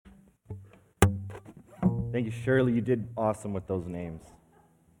Thank you, Shirley. You did awesome with those names.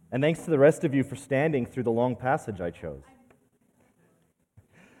 And thanks to the rest of you for standing through the long passage I chose.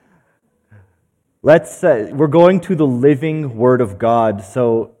 We're going to the living Word of God.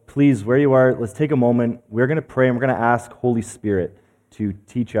 So please, where you are, let's take a moment. We're going to pray and we're going to ask Holy Spirit to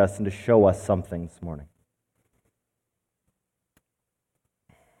teach us and to show us something this morning.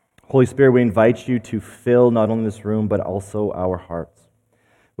 Holy Spirit, we invite you to fill not only this room, but also our hearts.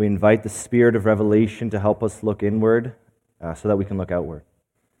 We invite the Spirit of revelation to help us look inward so that we can look outward.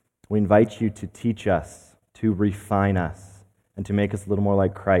 We invite you to teach us, to refine us, and to make us a little more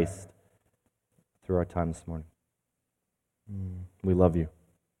like Christ through our time this morning. We love you.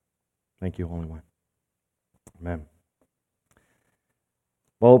 Thank you, Holy One. Amen.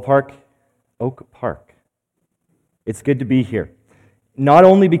 Well, Oak Park. It's good to be here. Not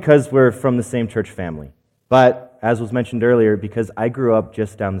only because we're from the same church family, but, as was mentioned earlier, because I grew up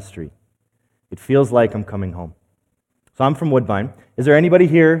just down the street. It feels like I'm coming home. So I'm from Woodbine. Is there anybody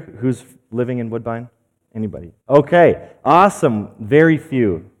here who's living in Woodbine? Anybody? Okay, awesome. Very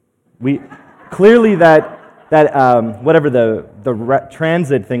few. Clearly that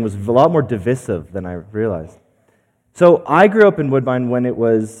transit thing was a lot more divisive than I realized. So I grew up in Woodbine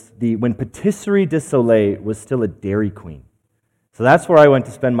when Patisserie du Soleil was still a Dairy Queen. So that's where I went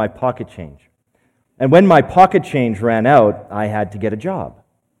to spend my pocket change. And when my pocket change ran out, I had to get a job.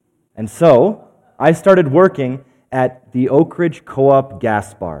 And so I started working at the Oak Ridge Co-op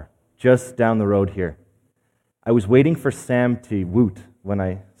gas bar, just down the road here. I was waiting for Sam to woot when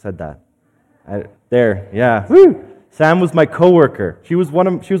I said that. Woo! Sam was my coworker. She was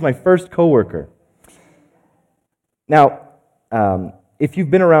my first coworker. Now, if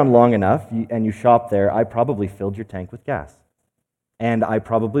you've been around long enough and you shop there, I probably filled your tank with gas. And I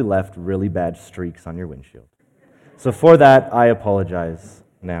probably left really bad streaks on your windshield. So for that, I apologize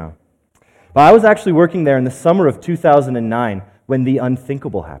now. But I was actually working there in the summer of 2009 when the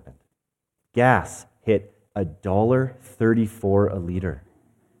unthinkable happened. Gas hit $1.34 a liter.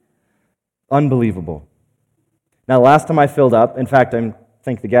 Unbelievable. Now, last time I filled up, in fact, I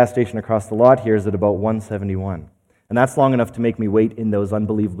think the gas station across the lot here is at about $1.71. And that's long enough to make me wait in those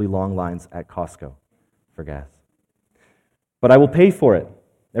unbelievably long lines at Costco for gas. But I will pay for it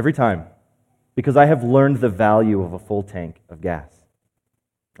every time because I have learned the value of a full tank of gas.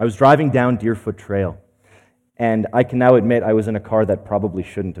 I was driving down Deerfoot Trail, and I can now admit I was in a car that probably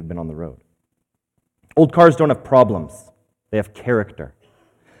shouldn't have been on the road. Old cars don't have problems. They have character.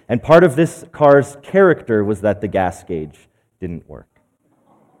 And part of this car's character was that the gas gauge didn't work.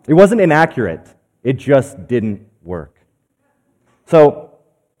 It wasn't inaccurate. It just didn't work. So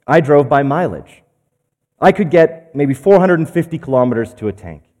I drove by mileage. I could get maybe 450 kilometers to a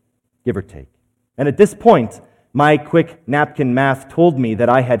tank, give or take. And at this point, my quick napkin math told me that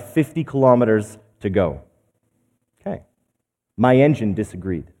I had 50 kilometers to go. Okay. My engine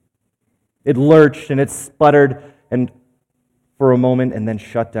disagreed. It lurched and it sputtered and for a moment and then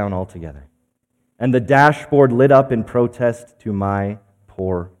shut down altogether. And the dashboard lit up in protest to my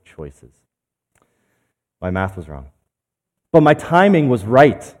poor choices. My math was wrong. But my timing was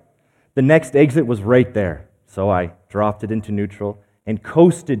right. The next exit was right there. So I dropped it into neutral and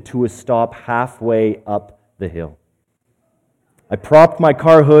coasted to a stop halfway up the hill. I propped my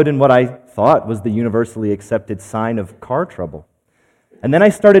car hood in what I thought was the universally accepted sign of car trouble. And then I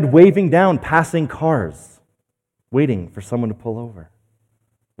started waving down passing cars, waiting for someone to pull over.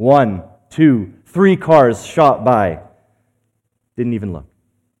 1, 2, 3 cars shot by. Didn't even look.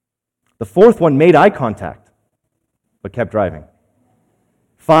 The fourth one made eye contact, but kept driving.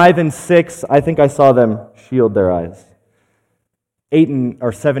 5 and 6, I think I saw them shield their eyes. 7,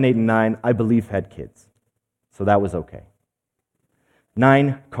 8, and 9, I believe had kids. So that was okay.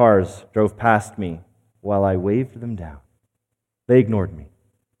 9 cars drove past me while I waved them down. They ignored me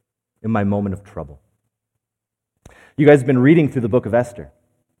in my moment of trouble. You guys have been reading through the book of Esther.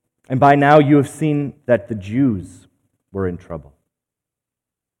 And by now you have seen that the Jews were in trouble.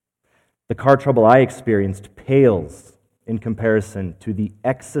 The car trouble I experienced pales in comparison to the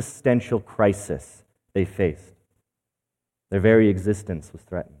existential crisis they faced. Their very existence was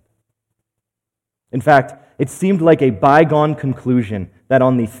threatened. In fact, it seemed like a bygone conclusion that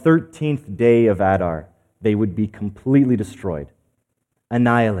on the 13th day of Adar, they would be completely destroyed,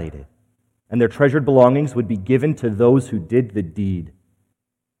 annihilated, and their treasured belongings would be given to those who did the deed.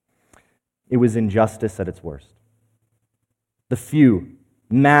 It was injustice at its worst. The few,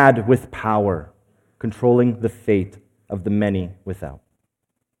 mad with power, controlling the fate of the many without.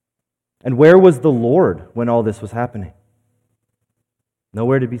 And where was the Lord when all this was happening?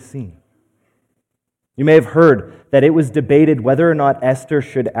 Nowhere to be seen. You may have heard that it was debated whether or not Esther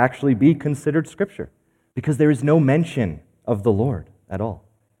should actually be considered Scripture, because there is no mention of the Lord at all.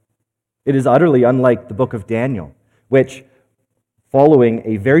 It is utterly unlike the book of Daniel, which, following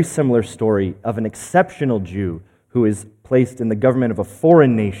a very similar story of an exceptional Jew who is placed in the government of a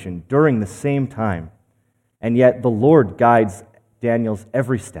foreign nation during the same time, and yet the Lord guides Daniel's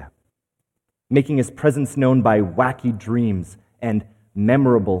every step, making his presence known by wacky dreams and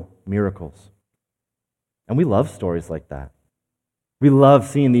memorable miracles. And we love stories like that. We love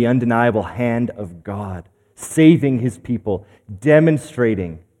seeing the undeniable hand of God saving his people,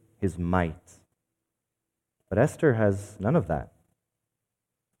 demonstrating his might. But Esther has none of that.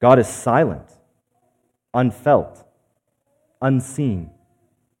 God is silent, unfelt, unseen,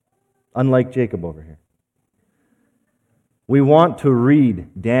 unlike Jacob over here. We want to read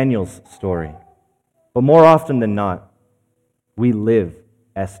Daniel's story, but more often than not, we live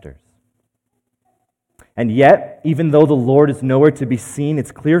Esther's. And yet, even though the Lord is nowhere to be seen,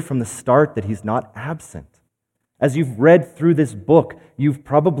 it's clear from the start that he's not absent. As you've read through this book, you've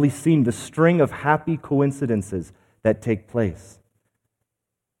probably seen the string of happy coincidences that take place.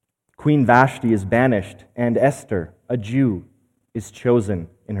 Queen Vashti is banished, and Esther, a Jew, is chosen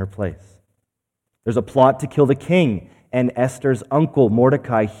in her place. There's a plot to kill the king, and Esther's uncle,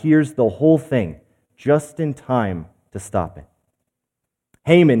 Mordecai, hears the whole thing just in time to stop it.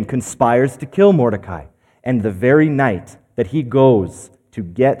 Haman conspires to kill Mordecai, and the very night that he goes to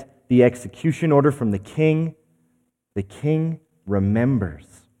get the execution order from the king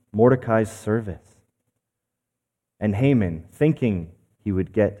remembers Mordecai's service. And Haman, thinking he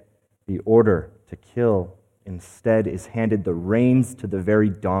would get the order to kill, instead is handed the reins to the very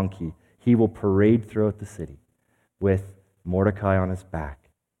donkey he will parade throughout the city with Mordecai on his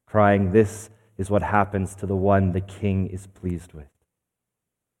back, crying, "This is what happens to the one the king is pleased with."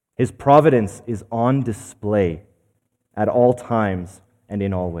 His providence is on display at all times and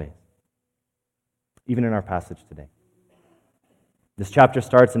in all ways, even in our passage today. This chapter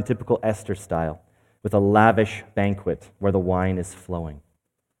starts in typical Esther style, with a lavish banquet where the wine is flowing.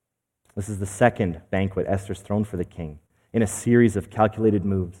 This is the second banquet Esther's thrown for the king in a series of calculated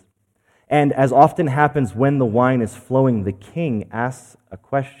moves. And as often happens when the wine is flowing, the king asks a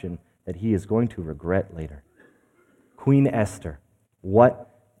question that he is going to regret later. "Queen Esther, what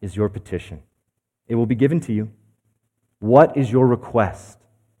is your petition? It will be given to you. What is your request?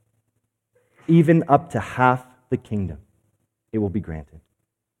 Even up to half the kingdom, it will be granted."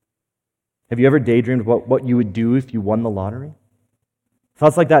 Have you ever daydreamed about what you would do if you won the lottery?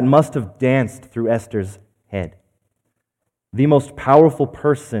 Thoughts like that must have danced through Esther's head. The most powerful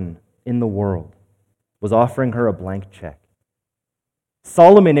person in the world was offering her a blank check.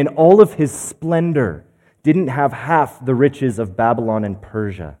 Solomon, in all of his splendor, didn't have half the riches of Babylon and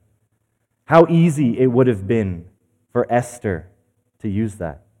Persia. How easy it would have been for Esther to use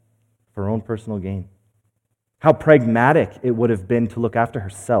that for her own personal gain. How pragmatic it would have been to look after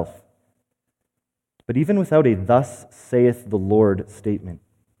herself. But even without a "thus saith the Lord" statement,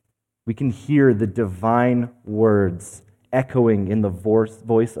 we can hear the divine words echoing in the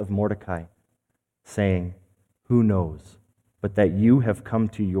voice of Mordecai, saying, "Who knows but that you have come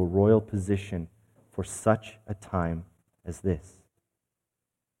to your royal position for such a time as this?"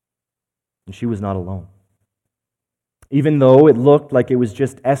 And she was not alone. Even though it looked like it was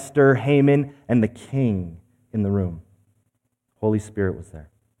just Esther, Haman, and the king in the room, Holy Spirit was there,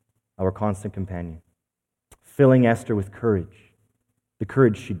 our constant companion, filling Esther with courage, the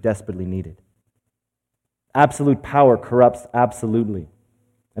courage she desperately needed. Absolute power corrupts absolutely,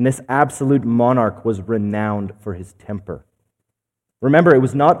 and this absolute monarch was renowned for his temper. Remember, it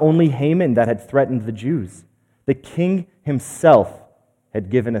was not only Haman that had threatened the Jews. The king himself had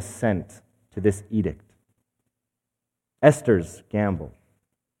given assent to this edict. Esther's gamble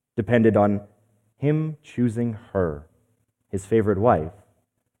depended on him choosing her, his favorite wife,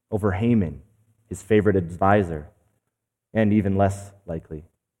 over Haman, his favorite advisor, and even less likely,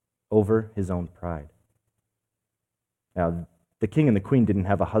 over his own pride. Now, the king and the queen didn't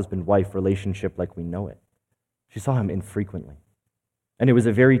have a husband-wife relationship like we know it. She saw him infrequently. And it was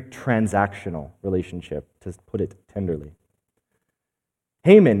a very transactional relationship, to put it tenderly.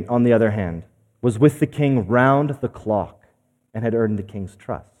 Haman, on the other hand, was with the king round the clock and had earned the king's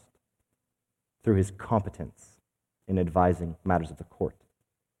trust through his competence in advising matters of the court.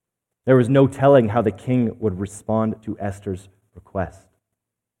 There was no telling how the king would respond to Esther's request.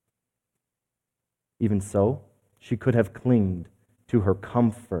 Even so, she could have clinged to her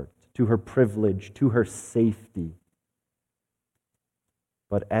comfort, to her privilege, to her safety.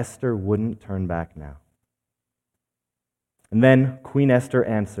 But Esther wouldn't turn back now. And then Queen Esther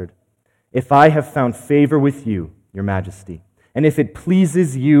answered, "If I have found favor with you, your majesty, and if it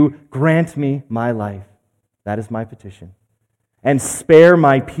pleases you, grant me my life. That is my petition. And spare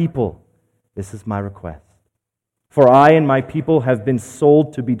my people. This is my request. For I and my people have been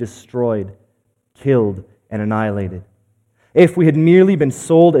sold to be destroyed, killed, and annihilated. If we had merely been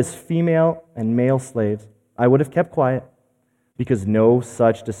sold as female and male slaves, I would have kept quiet, because no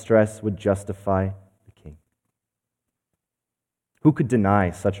such distress would justify the king. Who could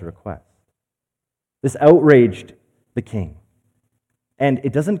deny such a request? This outraged the king. And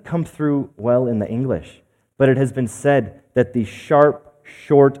it doesn't come through well in the English, but it has been said that the sharp,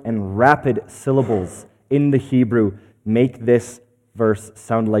 short, and rapid syllables in the Hebrew make this verse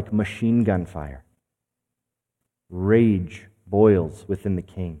sound like machine gun fire. Rage boils within the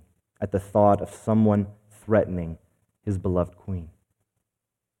king at the thought of someone threatening his beloved queen.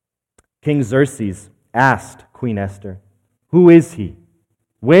 King Xerxes asked Queen Esther, "Who is he?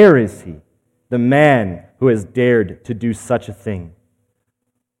 Where is he? The man who has dared to do such a thing?"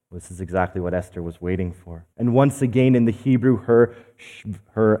 This is exactly what Esther was waiting for. And once again in the Hebrew,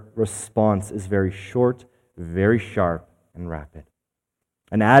 her response is very short, very sharp, and rapid.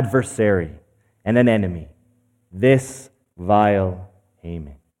 An adversary and an enemy. This vile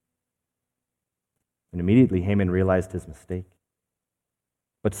Haman. And immediately Haman realized his mistake.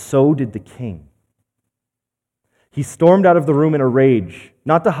 But so did the king. He stormed out of the room in a rage,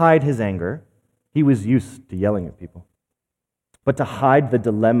 not to hide his anger. He was used to yelling at people. But to hide the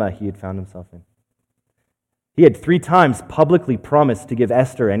dilemma he had found himself in. He had 3 times publicly promised to give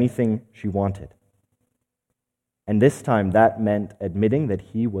Esther anything she wanted. And this time that meant admitting that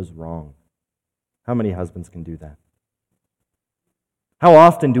he was wrong. How many husbands can do that? How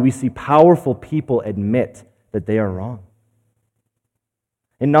often do we see powerful people admit that they are wrong?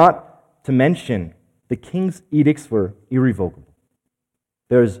 And not to mention, the king's edicts were irrevocable.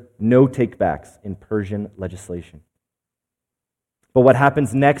 There's no takebacks in Persian legislation. But what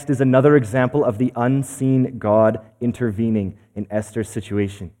happens next is another example of the unseen God intervening in Esther's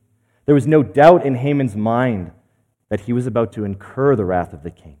situation. There was no doubt in Haman's mind that he was about to incur the wrath of the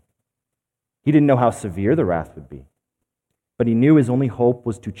king. He didn't know how severe the wrath would be, but he knew his only hope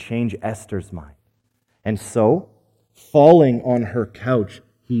was to change Esther's mind. And so, falling on her couch,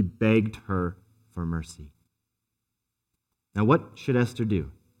 he begged her for mercy. Now, what should Esther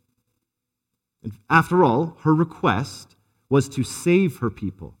do? After all, her request was to save her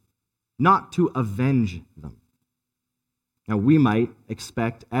people, not to avenge them. Now, we might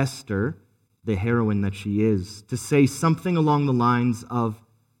expect Esther, the heroine that she is, to say something along the lines of,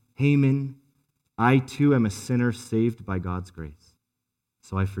 "Haman, I too am a sinner saved by God's grace,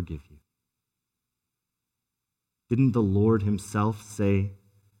 so I forgive you." Didn't the Lord himself say,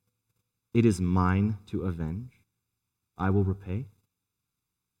 "It is mine to avenge, I will repay"?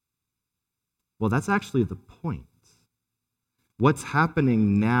 Well, that's actually the point. What's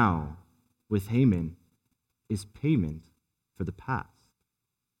happening now with Haman is payment for the past.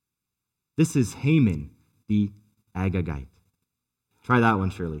 This is Haman, the Agagite. Try that one,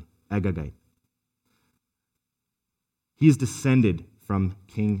 Shirley. Agagite. He is descended from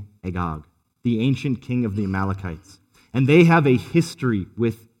King Agag, the ancient king of the Amalekites. And they have a history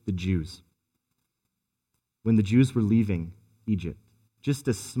with the Jews. When the Jews were leaving Egypt, just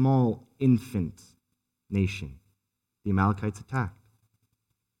a small infant nation, the Amalekites attacked.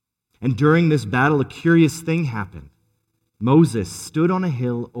 And during this battle, a curious thing happened. Moses stood on a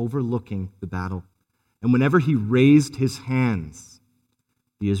hill overlooking the battle. And whenever he raised his hands,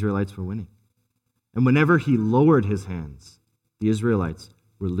 the Israelites were winning. And whenever he lowered his hands, the Israelites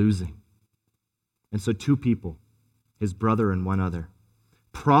were losing. And so 2 people, his brother and one other,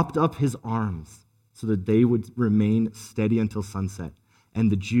 propped up his arms so that they would remain steady until sunset.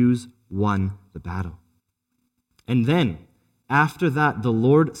 And the Jews won the battle. And then, after that, the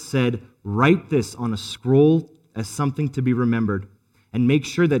Lord said, "Write this on a scroll as something to be remembered, and make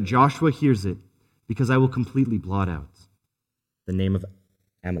sure that Joshua hears it, because I will completely blot out the name of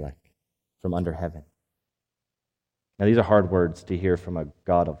Amalek from under heaven." Now, these are hard words to hear from a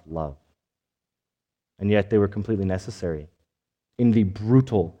God of love. And yet they were completely necessary in the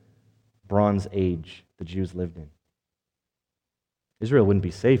brutal Bronze Age the Jews lived in. Israel wouldn't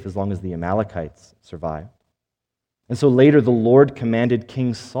be safe as long as the Amalekites survived. And so later the Lord commanded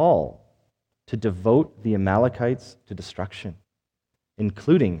King Saul to devote the Amalekites to destruction,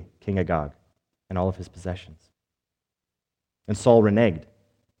 including King Agag and all of his possessions. And Saul reneged.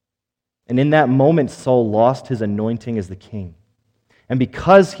 And in that moment, Saul lost his anointing as the king. And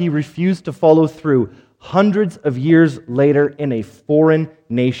because he refused to follow through, hundreds of years later in a foreign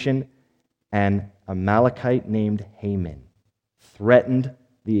nation, an Amalekite named Haman threatened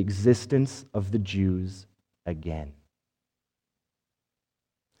the existence of the Jews again.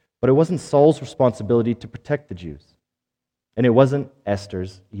 But it wasn't Saul's responsibility to protect the Jews. And it wasn't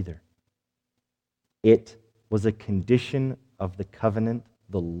Esther's either. It was a condition of the covenant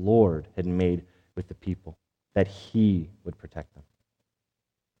the Lord had made with the people, that he would protect them.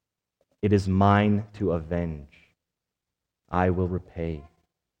 It is mine to avenge. I will repay.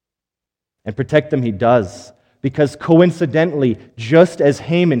 And protect them he does, because coincidentally, just as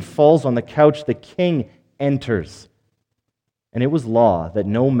Haman falls on the couch, the king enters. And it was law that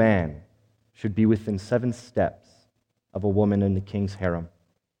no man should be within 7 steps of a woman in the king's harem.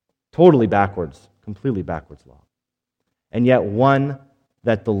 Totally backwards, completely backwards law. And yet one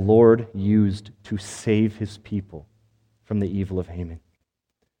that the Lord used to save his people from the evil of Haman.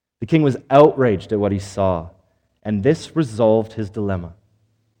 The king was outraged at what he saw, and this resolved his dilemma.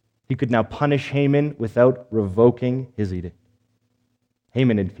 He could now punish Haman without revoking his edict.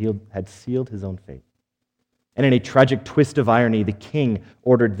 Haman had sealed his own fate. And in a tragic twist of irony, the king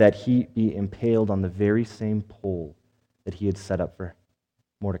ordered that he be impaled on the very same pole that he had set up for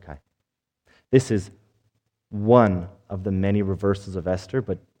Mordecai. This is one of the many reversals of Esther,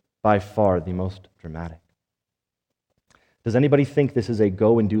 but by far the most dramatic. Does anybody think this is a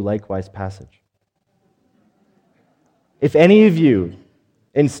go and do likewise passage? If any of you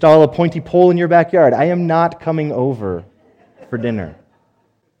install a pointy pole in your backyard, I am not coming over for dinner.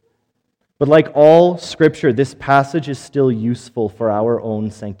 But like all Scripture, this passage is still useful for our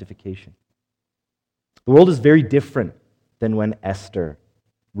own sanctification. The world is very different than when Esther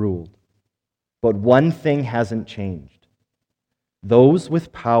ruled. But one thing hasn't changed. Those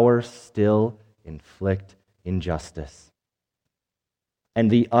with power still inflict injustice. And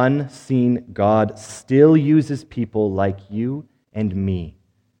the unseen God still uses people like you and me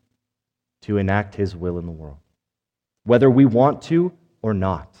to enact his will in the world, whether we want to or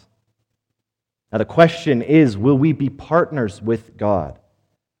not. Now the question is, will we be partners with God,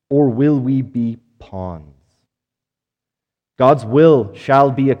 or will we be pawns? God's will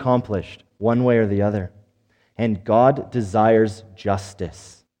shall be accomplished, one way or the other. And God desires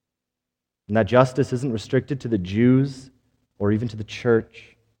justice. And that justice isn't restricted to the Jews or even to the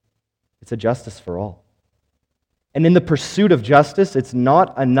church. It's a justice for all. And in the pursuit of justice, it's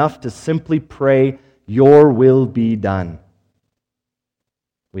not enough to simply pray, "Your will be done."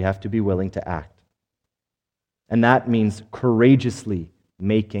 We have to be willing to act. And that means courageously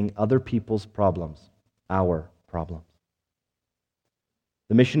making other people's problems our problems.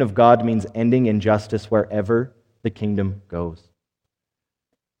 The mission of God means ending injustice wherever the kingdom goes.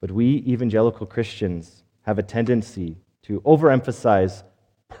 But we evangelical Christians have a tendency to overemphasize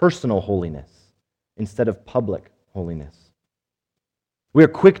personal holiness instead of public holiness. We are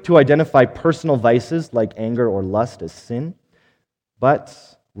quick to identify personal vices like anger or lust as sin,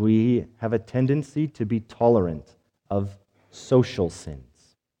 but we have a tendency to be tolerant of social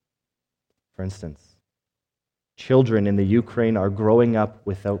sins. For instance, children in the Ukraine are growing up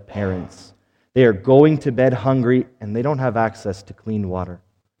without parents. They are going to bed hungry, and they don't have access to clean water.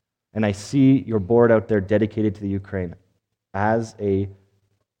 And I see your board out there dedicated to the Ukraine as a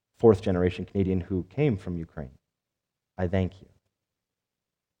 4th-generation Canadian who came from Ukraine. I thank you.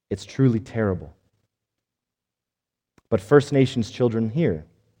 It's truly terrible. But First Nations children here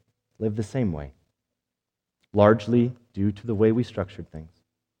live the same way, largely due to the way we structured things.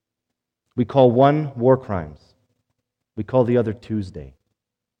 We call one war crimes. We call the other Tuesday.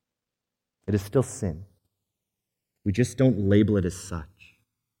 It is still sin. We just don't label it as such.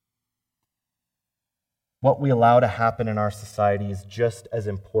 What we allow to happen in our society is just as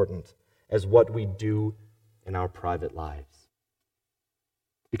important as what we do in our private lives.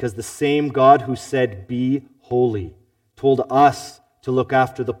 Because the same God who said, "Be holy," told us to look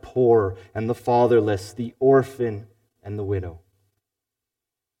after the poor and the fatherless, the orphan and the widow.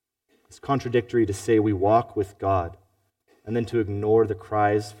 It's contradictory to say we walk with God and then to ignore the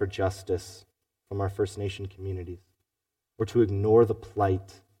cries for justice from our First Nation communities, or to ignore the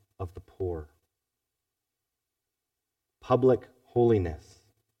plight of the poor. Public holiness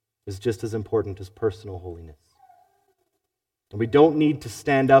is just as important as personal holiness. And we don't need to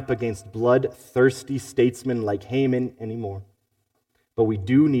stand up against bloodthirsty statesmen like Haman anymore, but we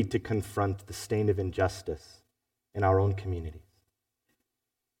do need to confront the stain of injustice in our own communities.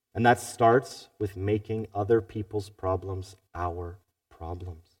 And that starts with making other people's problems our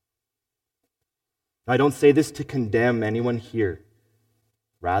problems. Now, I don't say this to condemn anyone here,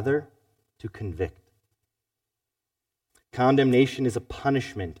 rather to convict. Condemnation is a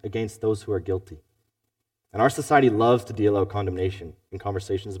punishment against those who are guilty. And our society loves to deal out condemnation in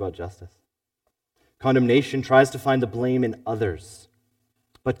conversations about justice. Condemnation tries to find the blame in others,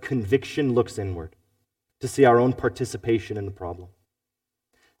 but conviction looks inward to see our own participation in the problem.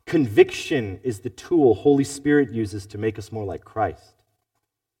 Conviction is the tool Holy Spirit uses to make us more like Christ.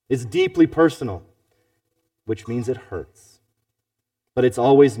 It's deeply personal, which means it hurts. But it's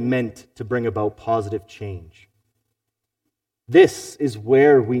always meant to bring about positive change. This is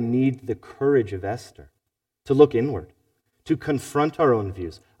where we need the courage of Esther, to look inward, to confront our own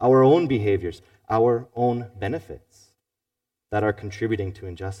views, our own behaviors, our own benefits that are contributing to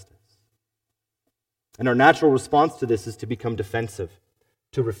injustice. And our natural response to this is to become defensive,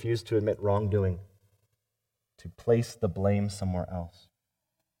 to refuse to admit wrongdoing, to place the blame somewhere else.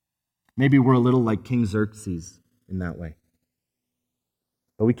 Maybe we're a little like King Xerxes in that way.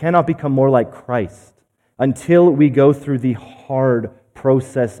 But we cannot become more like Christ until we go through the hard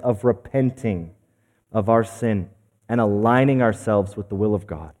process of repenting of our sin and aligning ourselves with the will of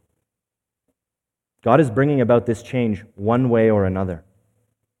God. God is bringing about this change one way or another.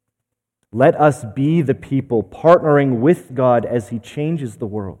 Let us be the people partnering with God as He changes the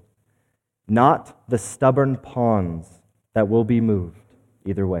world, not the stubborn pawns that will be moved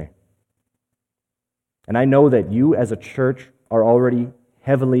either way. And I know that you as a church are already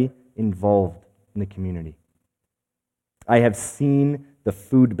heavily involved in the community. I have seen the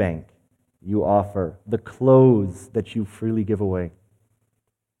food bank you offer, the clothes that you freely give away.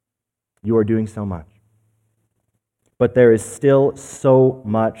 You are doing so much. But there is still so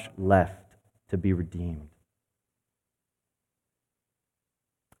much left to be redeemed.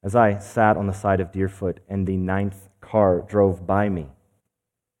 As I sat on the side of Deerfoot and the 9th car drove by me,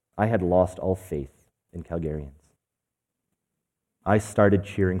 I had lost all faith in Calgarians. I started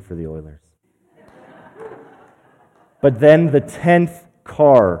cheering for the Oilers. But then the 10th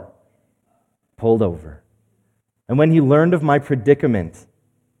car pulled over. And when he learned of my predicament,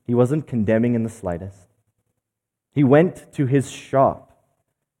 he wasn't condemning in the slightest. He went to his shop.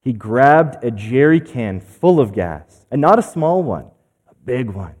 He grabbed a jerry can full of gas, and not a small one, a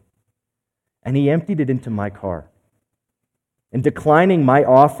big one. And he emptied it into my car. And declining my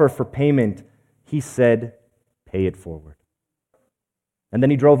offer for payment, he said, "Pay it forward." And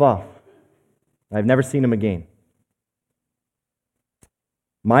then he drove off. I've never seen him again.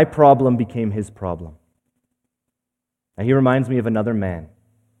 My problem became his problem. And he reminds me of another man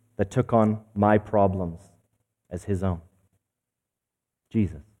that took on my problems as his own.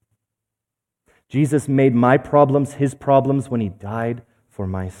 Jesus. Jesus made my problems his problems when he died for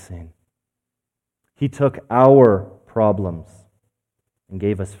my sin. He took our problems and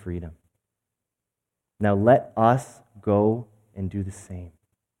gave us freedom. Now let us go and do the same.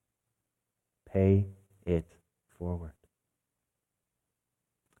 Pay it forward.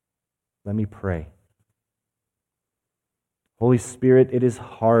 Let me pray. Holy Spirit, it is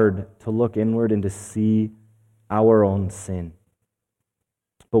hard to look inward and to see our own sin.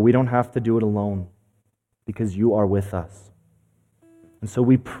 But we don't have to do it alone because you are with us. And so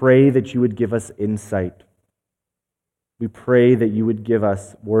we pray that you would give us insight. We pray that you would give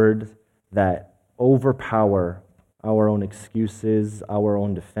us words that overpower our own excuses, our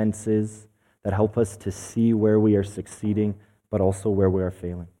own defenses, that help us to see where we are succeeding, but also where we are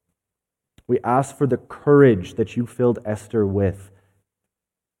failing. We ask for the courage that you filled Esther with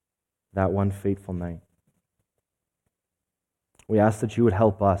that one fateful night. We ask that you would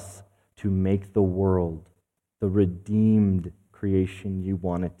help us to make the world the redeemed creation you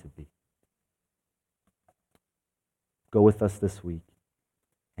want it to be. Go with us this week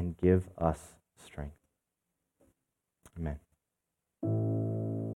and give us strength. Amen.